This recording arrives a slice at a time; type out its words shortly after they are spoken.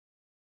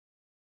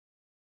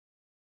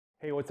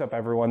Hey, what's up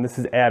everyone? This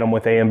is Adam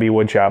with A&B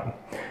Woodshop.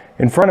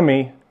 In front of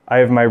me, I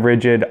have my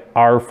Ridgid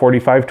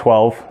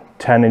R4512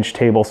 10-inch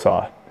table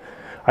saw.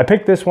 I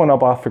picked this one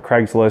up off of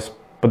Craigslist,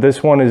 but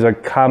this one is a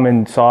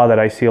common saw that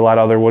I see a lot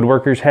of other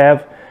woodworkers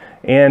have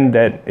and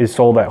that is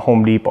sold at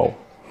Home Depot.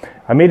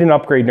 I made an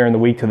upgrade during the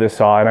week to this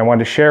saw and I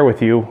wanted to share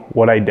with you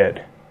what I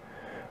did.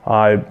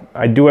 I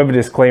do have a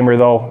disclaimer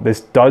though,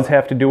 this does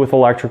have to do with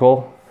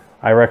electrical.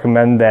 I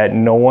recommend that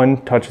no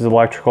one touches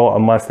electrical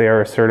unless they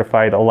are a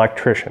certified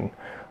electrician.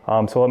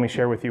 So let me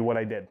share with you what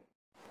I did.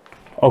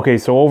 Okay,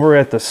 so over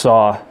at the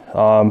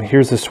saw,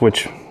 here's the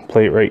switch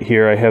plate right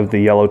here. I have the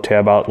yellow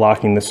tab out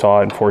locking the saw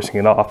and forcing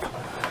it off.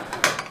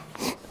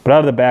 But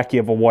out of the back you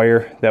have a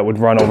wire that would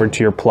run over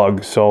to your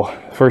plug. So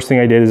first thing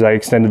I did is I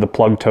extended the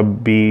plug to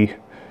be,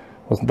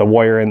 the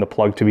wire and the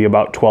plug to be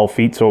about 12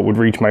 feet so it would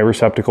reach my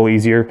receptacle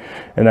easier.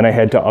 And then I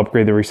had to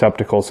upgrade the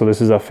receptacle. So this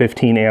is a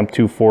 15 amp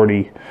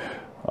 240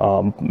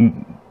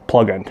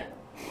 plug end.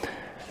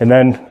 And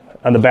then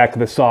on the back of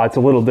the saw, it's a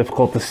little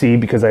difficult to see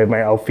because I have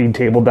my outfeed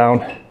table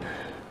down.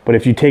 But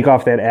if you take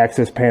off that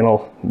access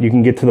panel, you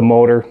can get to the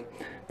motor.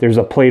 There's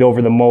a plate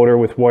over the motor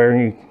with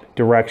wiring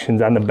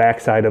directions on the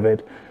back side of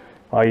it.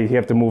 You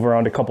have to move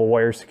around a couple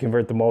wires to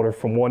convert the motor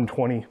from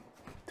 120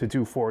 to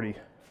 240.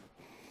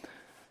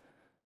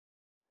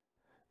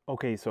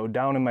 Okay, so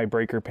down in my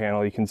breaker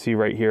panel, you can see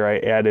right here, I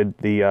added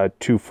the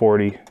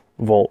 240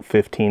 volt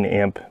 15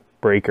 amp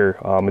breaker.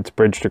 It's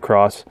bridged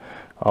across.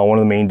 One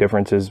of the main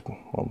differences,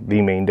 well, the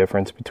main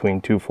difference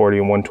between 240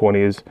 and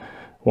 120 is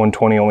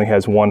 120 only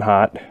has one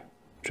hot,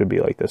 should be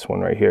like this one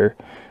right here,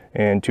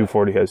 and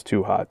 240 has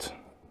two hots.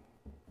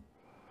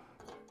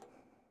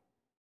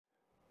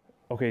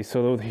 Okay,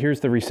 so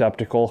here's the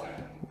receptacle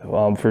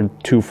for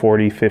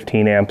 240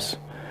 15 amps.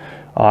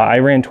 I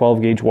ran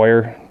 12 gauge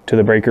wire to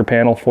the breaker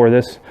panel for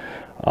this.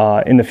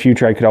 In the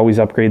future I could always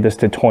upgrade this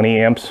to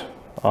 20 amps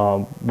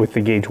with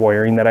the gauge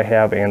wiring that I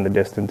have and the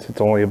distance.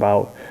 It's only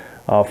about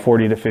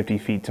 40 to 50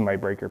 feet to my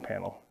breaker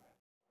panel.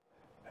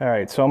 All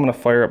right, so I'm gonna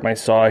fire up my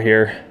saw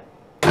here.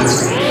 And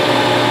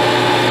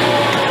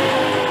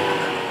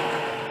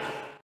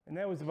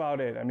that was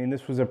about it. I mean,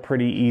 this was a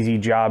pretty easy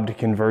job to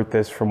convert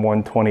this from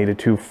 120 to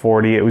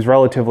 240. It was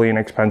relatively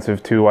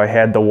inexpensive too. I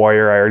had the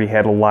wire, I already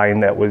had a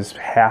line that was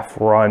half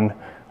run.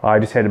 I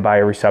just had to buy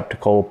a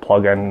receptacle,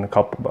 plug in,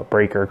 a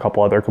breaker, a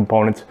couple other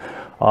components.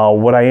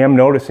 What I am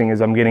noticing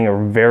is I'm getting a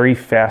very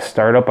fast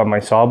startup on my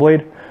saw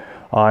blade.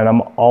 And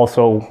I'm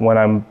also, when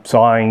I'm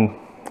sawing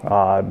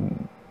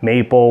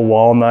maple,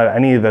 walnut,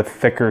 any of the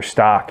thicker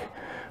stock,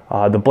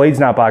 the blade's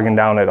not bogging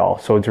down at all,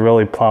 so it's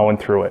really plowing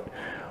through it.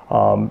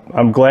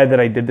 I'm glad that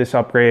I did this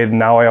upgrade.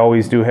 Now I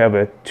always do have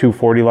a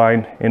 240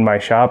 line in my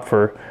shop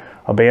for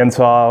a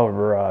bandsaw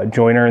or a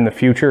joiner in the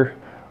future,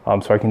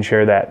 so I can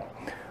share that.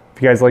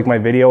 If you guys like my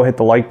video, hit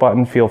the like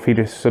button, feel free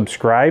to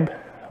subscribe.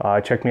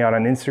 Check me out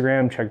on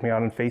Instagram, check me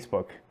out on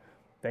Facebook.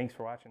 Thanks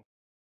for watching.